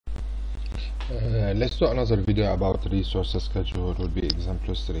Let's do another video about resource schedule. Will be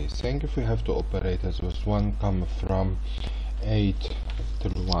example 3. Saying if we have two operators with one come from 8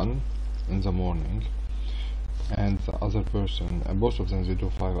 till 1 in the morning and the other person, and both of them they do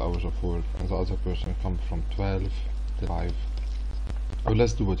 5 hours of work, and the other person come from 12 till 5, or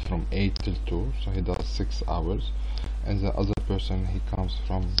let's do it from 8 till 2, so he does 6 hours, and the other person he comes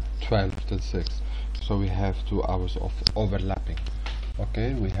from 12 till 6, so we have 2 hours of overlapping.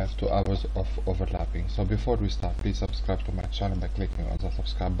 Okay, we have 2 hours of overlapping. So before we start, please subscribe to my channel by clicking on the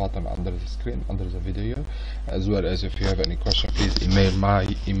subscribe button under the screen, under the video, as well as if you have any question, please email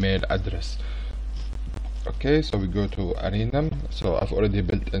my email address. Okay, so we go to Arena. So I've already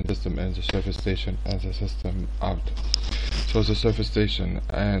built in system in the surface station and the system out. So the surface station,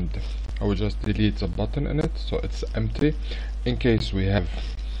 and I will just delete the button in it, so it's empty. In case we have,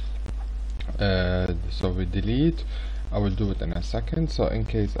 so we delete. I will do it in a second. So in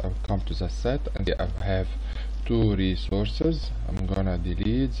case I will come to the set and I have 2 resources, I'm gonna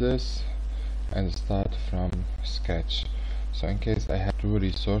delete this and start from sketch. So in case I have 2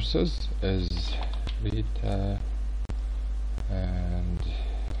 resources is Rita and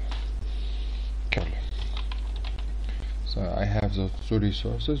Carol. So I have those 2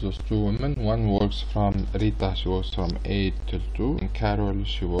 resources, those 2 women. One works from Rita, she works from 8 till 2, and Carol,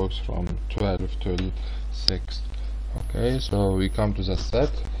 she works from 12 till 6. Okay, so we come to the set,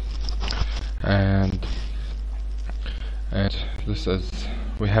 and this is,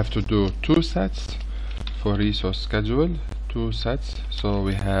 we have to do 2 sets for resource schedule, 2 sets. So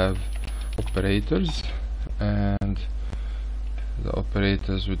we have operators, and the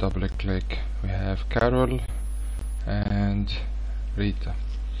operators, we double click, we have Carol and Rita.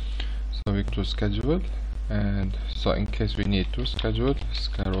 So we go to schedule, and so in case we need to schedule,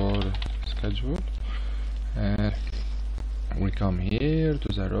 Carol schedule, and we come here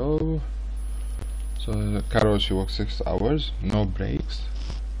to the row. So Carol, she works 6 hours, no breaks,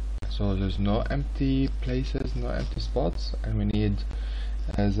 so there's no empty places, no empty spots, and we need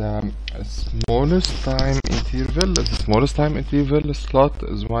as a smallest time interval. The smallest time interval slot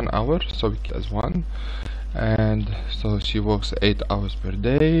is 1 hour, so we keep as 1, and so she works 8 hours per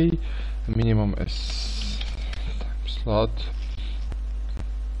day. The minimum is time slot.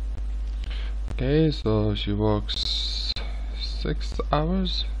 Okay, so she works 6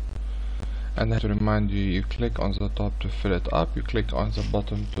 hours, and I have to remind you, you click on the top to fill it up, you click on the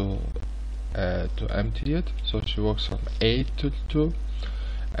bottom to empty it. So she works from 8 to 2,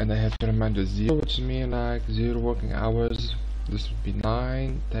 and I have to remind you 0, which means like 0 working hours. This would be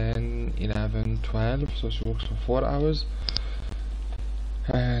 9, 10, 11, 12, so she works for 4 hours.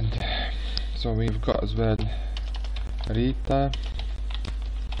 And so we've got as well Rita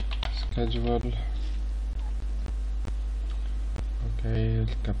schedule. Okay,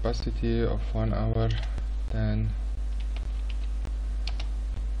 capacity of 1 hour, 10.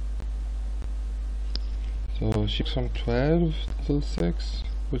 So she's from 12 till 6,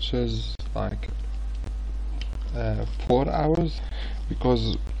 which is like 4 hours,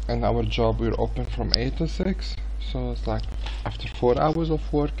 because in our job we're open from 8 to 6, so it's like after 4 hours of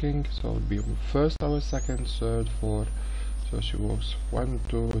working, so it'll be first hour, second, third, fourth. So she works 1,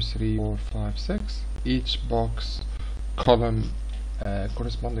 2, 3, 4, 5, 6. Each box column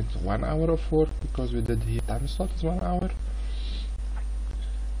corresponding to 1 hour of work, because we did here time slot is 1 hour.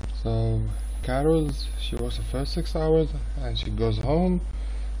 So Carol's, she works the first 6 hours and she goes home.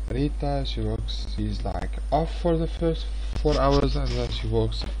 Rita, she works, she's like off for the first 4 hours, and then she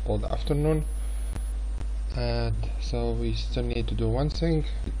works all the afternoon. And so we still need to do one thing.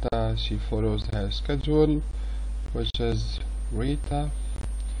 Rita, she follows her schedule, which is Rita,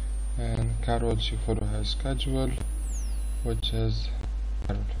 and Carol, she follows her schedule, which is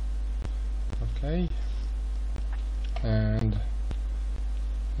Carol. Okay, and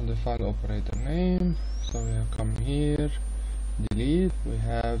define operator name. So we have come here, delete, we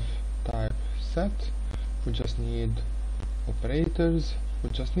have type set, we just need operators, we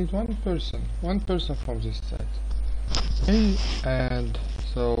just need one person from this set. Okay, and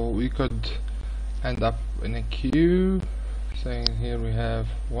so we could end up in a queue, saying here we have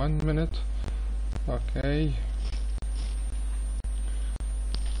 1 minute. Okay,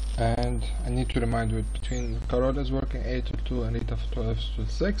 and I need to remind you, between Carol is working 8 to 2 and Rita 12 to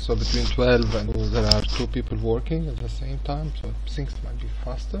 6, so between 12 and 2 there are 2 people working at the same time, so things might be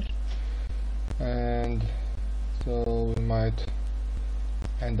faster, and so we might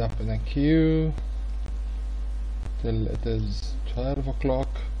end up in a queue till it is 12 o'clock.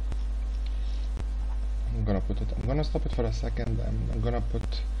 I'm gonna stop it for a second, and I'm gonna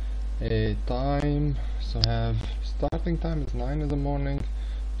put a time. So I have starting time is 9 in the morning,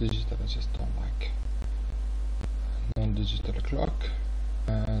 digital I just don't like. Non-digital clock,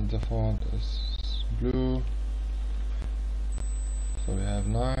 and the font is blue. So we have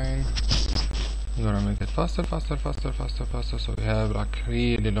 9. I'm gonna make it faster. So we have like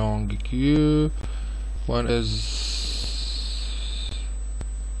really long queue. One is,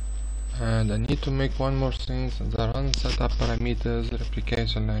 and I need to make one more thing. So the run setup parameters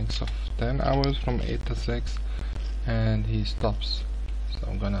replication lengths of 10 hours from 8 to 6, and he stops. So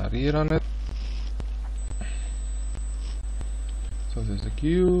I'm gonna rerun it. So there's a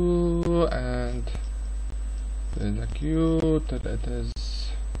queue, and there's a queue till it is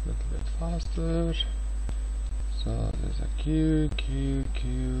a little bit faster. So there's a queue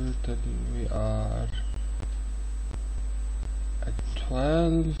till we are at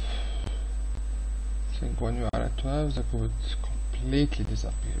 12. I think when you are at 12 the queue would completely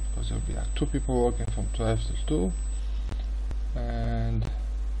disappear, because there will be like 2 people working from 12 till 2, and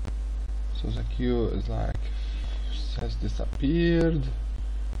so the queue is like has disappeared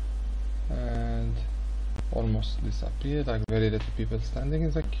and almost disappeared, like very little people standing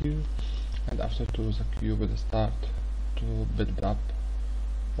in the queue, and after 2 the queue will start to build up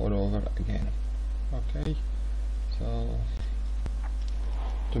all over again. Okay, so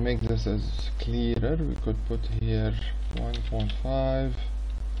to make this as clearer, we could put here 1.5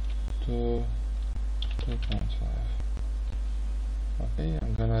 to 2.5. okay,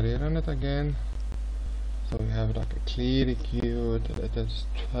 I'm gonna rerun it again. So we have like a clear queue till it is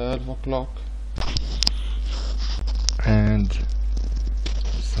 12 o'clock, and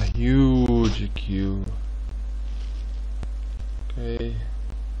it's a huge queue. Okay,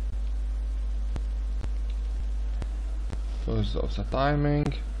 because of the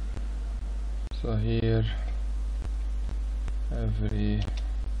timing. So here every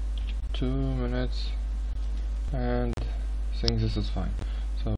 2 minutes, and I think this is fine.